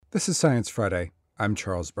This is Science Friday. I'm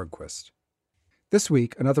Charles Bergquist. This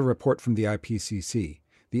week, another report from the IPCC,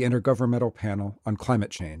 the Intergovernmental Panel on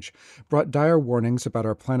Climate Change, brought dire warnings about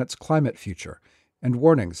our planet's climate future and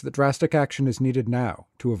warnings that drastic action is needed now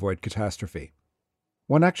to avoid catastrophe.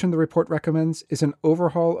 One action the report recommends is an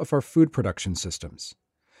overhaul of our food production systems.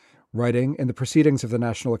 Writing in the Proceedings of the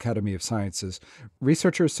National Academy of Sciences,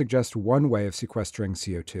 researchers suggest one way of sequestering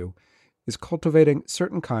CO2 is cultivating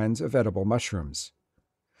certain kinds of edible mushrooms.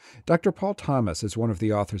 Dr. Paul Thomas is one of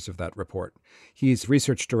the authors of that report. He's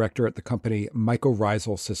research director at the company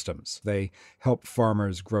Mycorrhizal Systems. They help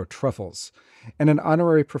farmers grow truffles, and an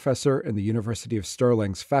honorary professor in the University of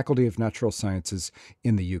Stirling's Faculty of Natural Sciences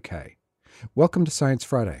in the UK. Welcome to Science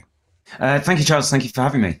Friday. Thank you, Charles. Thank you for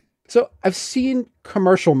having me. So I've seen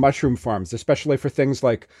commercial mushroom farms, especially for things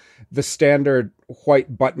like the standard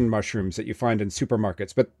white button mushrooms that you find in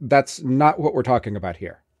supermarkets, but that's not what we're talking about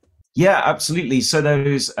here. Yeah, absolutely. So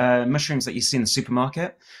those mushrooms that you see in the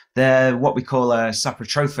supermarket, they're what we call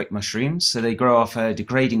saprotrophic mushrooms. So they grow off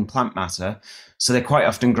degrading plant matter. So they're quite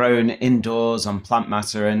often grown indoors on plant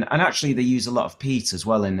matter, and actually they use a lot of peat as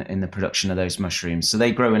well in the production of those mushrooms. So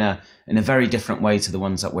they grow in a very different way to the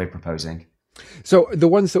ones that we're proposing. So the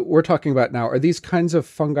ones that we're talking about now, are these kinds of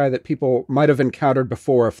fungi that people might have encountered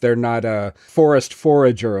before if they're not a forest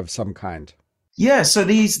forager of some kind? Yeah, so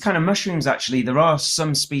these kind of mushrooms, actually, there are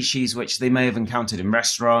some species which they may have encountered in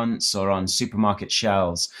restaurants or on supermarket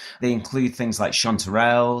shelves. They include things like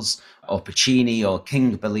chanterelles or porcini or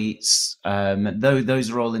king boletes. Those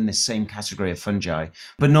are all in this same category of fungi.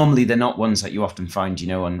 But normally they're not ones that you often find,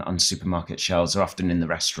 on supermarket shelves. They're often in the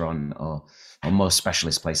restaurant or more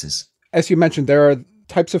specialist places. As you mentioned, there are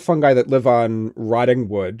types of fungi that live on rotting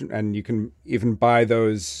wood, and you can even buy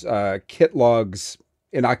those kit logs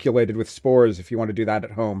inoculated with spores if you want to do that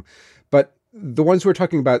at home. But the ones we're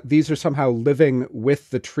talking about, these are somehow living with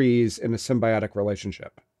the trees in a symbiotic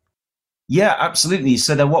relationship. Yeah, absolutely.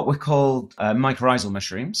 So they're what we call mycorrhizal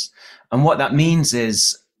mushrooms. And what that means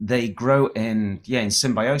is they grow in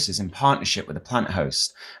symbiosis, in partnership with a plant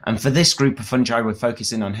host. And for this group of fungi we're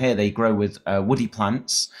focusing on here, they grow with woody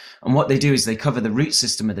plants. And what they do is they cover the root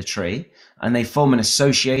system of the tree, and they form an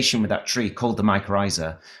association with that tree called the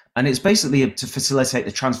mycorrhiza. And it's basically to facilitate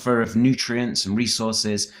the transfer of nutrients and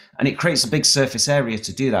resources. And it creates a big surface area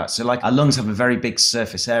to do that. So like our lungs have a very big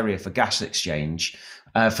surface area for gas exchange.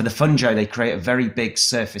 For the fungi, they create a very big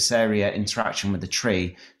surface area interaction with the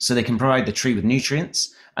tree. So they can provide the tree with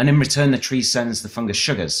nutrients. And in return, the tree sends the fungus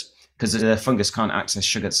sugars, because the fungus can't access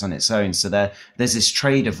sugars on its own. So there's this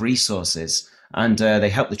trade of resources. And they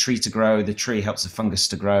help the tree to grow. The tree helps the fungus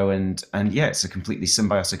to grow. And yeah, it's a completely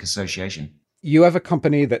symbiotic association. You have a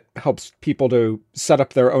company that helps people to set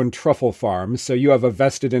up their own truffle farms, so you have a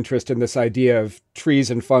vested interest in this idea of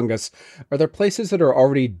trees and fungus. Are there places that are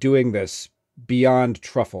already doing this beyond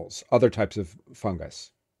truffles, other types of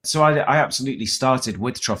fungus? So I absolutely started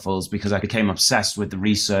with truffles because I became obsessed with the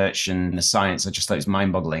research and the science. I just thought it was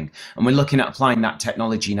mind-boggling. And we're looking at applying that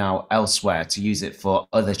technology now elsewhere to use it for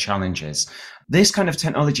other challenges. This kind of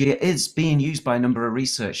technology is being used by a number of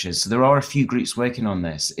researchers. So there are a few groups working on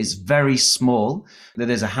this. It's very small.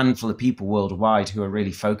 There's a handful of people worldwide who are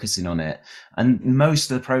really focusing on it. And most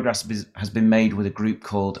of the progress has been made with a group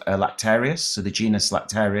called Lactarius, so the genus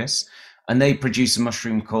Lactarius. And they produce a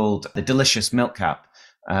mushroom called the delicious milkcap.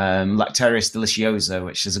 Lactarius deliciosa,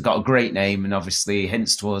 which has got a great name and obviously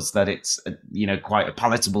hints towards that it's quite a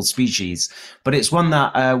palatable species, but it's one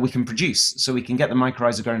that we can produce. So we can get the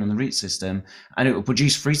mycorrhiza growing on the root system, and it will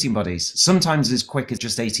produce fruiting bodies, sometimes as quick as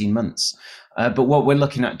just 18 months. But what we're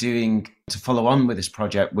looking at doing to follow on with this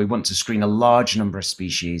project, we want to screen a large number of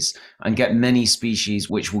species and get many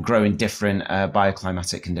species which will grow in different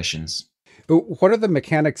bioclimatic conditions. What are the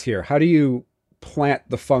mechanics here? How do you plant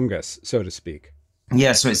the fungus, so to speak?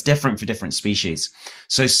 Yeah, so it's different for different species.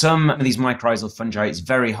 So some of these mycorrhizal fungi, it's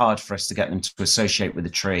very hard for us to get them to associate with the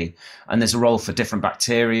tree. And there's a role for different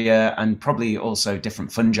bacteria and probably also different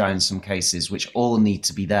fungi in some cases, which all need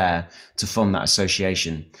to be there to form that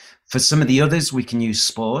association. For some of the others, we can use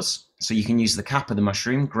spores. So you can use the cap of the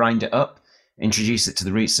mushroom, grind it up, introduce it to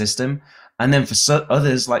the root system. And then for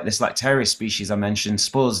others, like this Lactarius species I mentioned,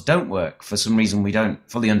 spores don't work for some reason we don't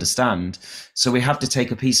fully understand. So we have to take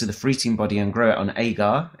a piece of the fruiting body and grow it on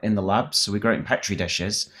agar in the lab. So we grow it in Petri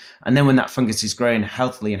dishes. And then when that fungus is growing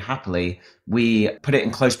healthily and happily, we put it in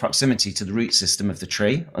close proximity to the root system of the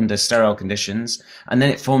tree under sterile conditions. And then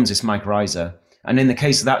it forms this mycorrhiza. And in the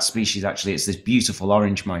case of that species, actually, it's this beautiful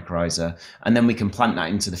orange mycorrhiza. And then we can plant that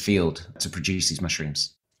into the field to produce these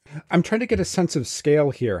mushrooms. I'm trying to get a sense of scale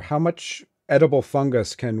here. How much edible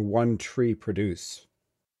fungus can one tree produce?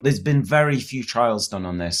 There's been very few trials done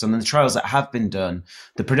on this. And the trials that have been done,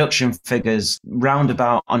 the production figures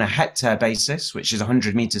roundabout on a hectare basis, which is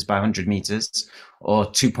 100 meters by 100 meters, or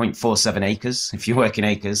 2.47 acres, if you work in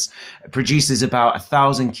acres, produces about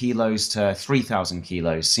 1,000 kilos to 3,000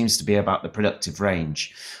 kilos, seems to be about the productive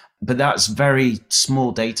range. But that's very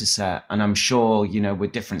small data set. And I'm sure,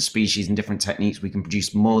 with different species and different techniques, we can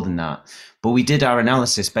produce more than that. But we did our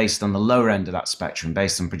analysis based on the lower end of that spectrum,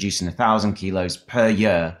 based on producing 1,000 kilos per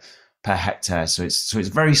year per hectare. So it's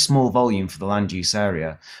very small volume for the land use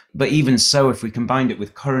area. But even so, if we combined it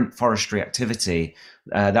with current forestry activity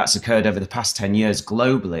that's occurred over the past 10 years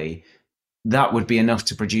globally, that would be enough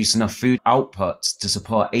to produce enough food output to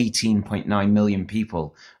support 18.9 million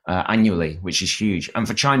people annually, which is huge. And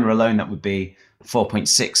for China alone, that would be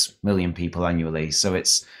 4.6 million people annually. So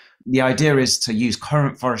the idea is to use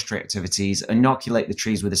current forestry activities, inoculate the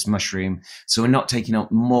trees with this mushroom, so we're not taking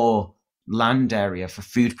up more land area for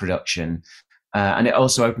food production. And it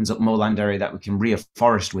also opens up more land area that we can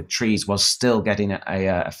reforest with trees while still getting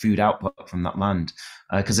a food output from that land.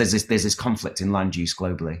 Because there's this conflict in land use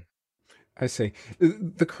globally. I see.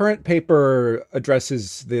 The current paper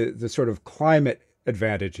addresses the sort of climate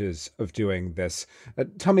advantages of doing this.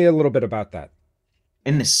 Tell me a little bit about that.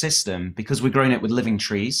 In this system, because we're growing it with living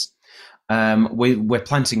trees, we're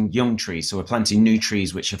planting young trees. So we're planting new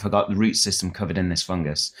trees which have got the root system covered in this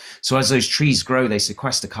fungus. So as those trees grow, they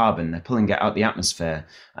sequester carbon, they're pulling it out the atmosphere.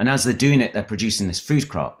 And as they're doing it, they're producing this food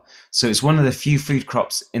crop. So it's one of the few food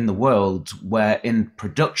crops in the world where in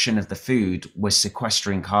production of the food, we're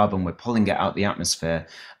sequestering carbon, we're pulling it out the atmosphere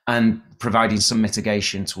and providing some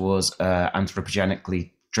mitigation towards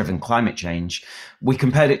anthropogenically driven climate change. We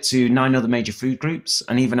compared it to 9 other major food groups,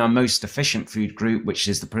 and even our most efficient food group, which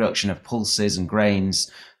is the production of pulses and grains,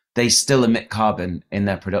 they still emit carbon in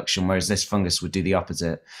their production, whereas this fungus would do the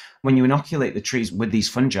opposite. When you inoculate the trees with these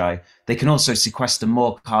fungi, they can also sequester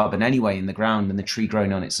more carbon anyway in the ground than the tree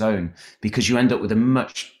growing on its own, because you end up with a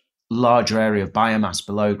much larger area of biomass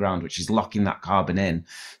below ground, which is locking that carbon in.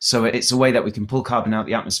 So it's a way that we can pull carbon out of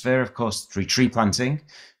the atmosphere, of course, through tree planting,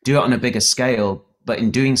 do it on a bigger scale, but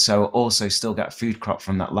in doing so, also still get food crop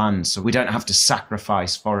from that land. So we don't have to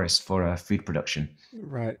sacrifice forests for food production.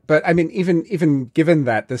 Right. But I mean, even given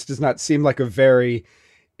that, this does not seem like a very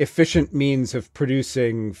efficient means of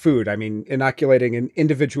producing food. I mean, inoculating in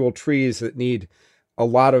individual trees that need a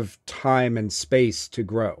lot of time and space to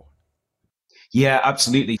grow. Yeah,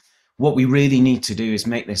 absolutely. What we really need to do is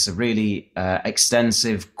make this a really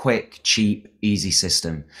extensive, quick, cheap, easy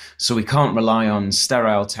system. So we can't rely on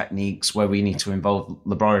sterile techniques where we need to involve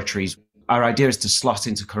laboratories. Our idea is to slot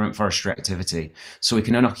into current forestry activity. So we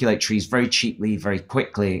can inoculate trees very cheaply, very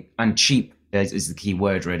quickly, and cheap is the key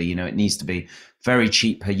word, really. It needs to be very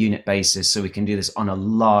cheap per unit basis. So we can do this on a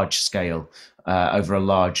large scale. Over a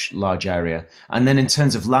large area. And then in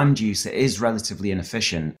terms of land use, it is relatively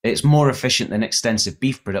inefficient. It's more efficient than extensive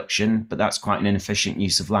beef production, but that's quite an inefficient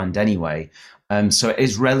use of land anyway. So it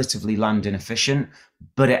is relatively land inefficient,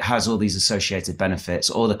 but it has all these associated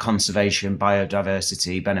benefits, all the conservation,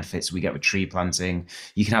 biodiversity benefits we get with tree planting.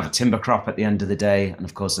 You can have a timber crop at the end of the day, and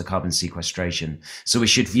of course the carbon sequestration. So we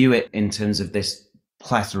should view it in terms of this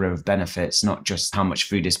plethora of benefits, not just how much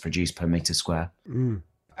food is produced per meter square.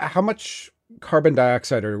 How much carbon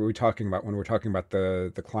dioxide are we talking about when we're talking about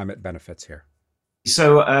the climate benefits here?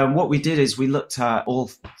 So what we did is we looked at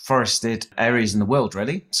all forested areas in the world,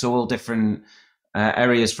 really. So all different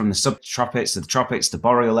areas from the subtropics to the tropics to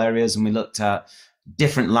boreal areas. And we looked at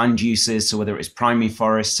different land uses. So whether it's primary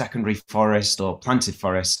forest, secondary forest, or planted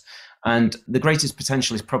forest. And the greatest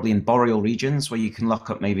potential is probably in boreal regions where you can lock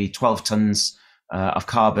up maybe 12 tons of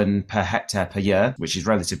carbon per hectare per year, which is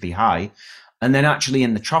relatively high. And then actually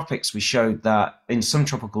in the tropics, we showed that in some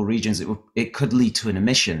tropical regions, it could lead to an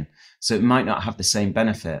emission. So it might not have the same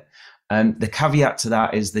benefit. The caveat to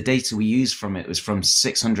that is the data we used from it was from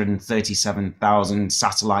 637,000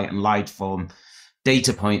 satellite and light form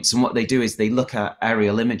data points. And what they do is they look at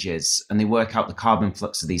aerial images and they work out the carbon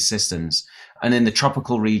flux of these systems. And in the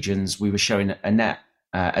tropical regions, we were showing a net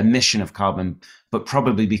emission of carbon, but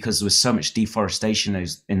probably because there was so much deforestation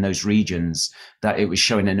in those regions that it was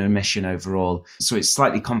showing an emission overall. So it's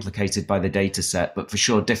slightly complicated by the data set, but for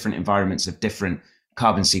sure, different environments have different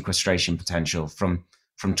carbon sequestration potential from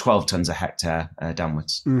 12 tons a hectare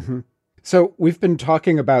downwards. Mm-hmm. So we've been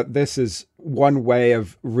talking about this as one way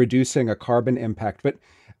of reducing a carbon impact, but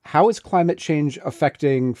how is climate change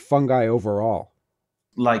affecting fungi overall?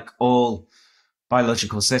 Like all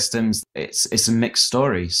biological systems, it's a mixed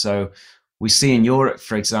story. So we see in Europe,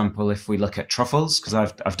 for example, if we look at truffles, because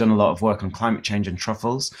I've done a lot of work on climate change and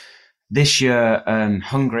truffles, This year,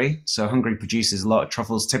 Hungary. So Hungary produces a lot of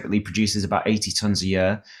truffles, typically produces about 80 tons a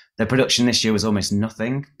year. Their production this year was almost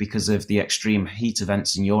nothing because of the extreme heat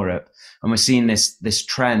events in Europe. And we're seeing this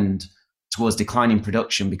trend towards declining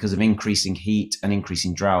production because of increasing heat and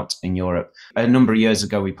increasing drought in Europe. A number of years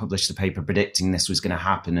ago, we published a paper predicting this was going to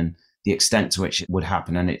happen and the extent to which it would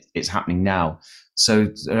happen, and it's happening now. So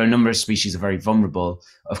there are a number of species are very vulnerable.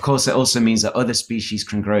 Of course, it also means that other species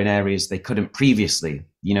can grow in areas they couldn't previously,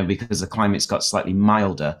 because the climate's got slightly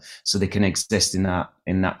milder, so they can exist in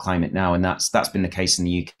that climate now. And that's been the case in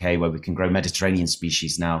the UK, where we can grow Mediterranean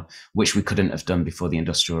species now, which we couldn't have done before the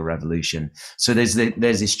Industrial Revolution. So there's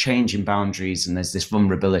this change in boundaries and there's this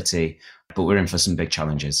vulnerability, but we're in for some big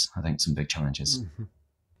challenges. I think some big challenges. Mm-hmm.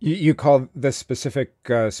 You call this specific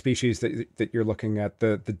species that you're looking at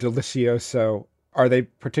the delicioso. Are they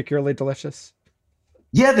particularly delicious?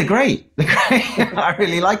 Yeah, they're great. They're great. I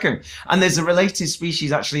really like them. And there's a related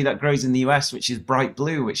species actually that grows in the US, which is bright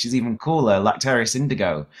blue, which is even cooler, Lactarius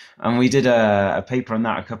indigo. And we did a paper on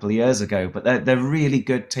that a couple of years ago. But they're really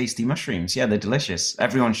good, tasty mushrooms. Yeah, they're delicious.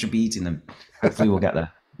 Everyone should be eating them. Hopefully we'll get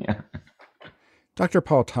there. Yeah. Dr.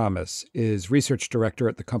 Paul Thomas is research director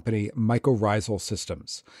at the company Mycorrhizal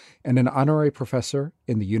Systems and an honorary professor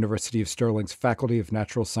in the University of Stirling's Faculty of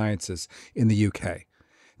Natural Sciences in the UK.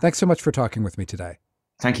 Thanks so much for talking with me today.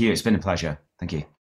 Thank you. It's been a pleasure. Thank you.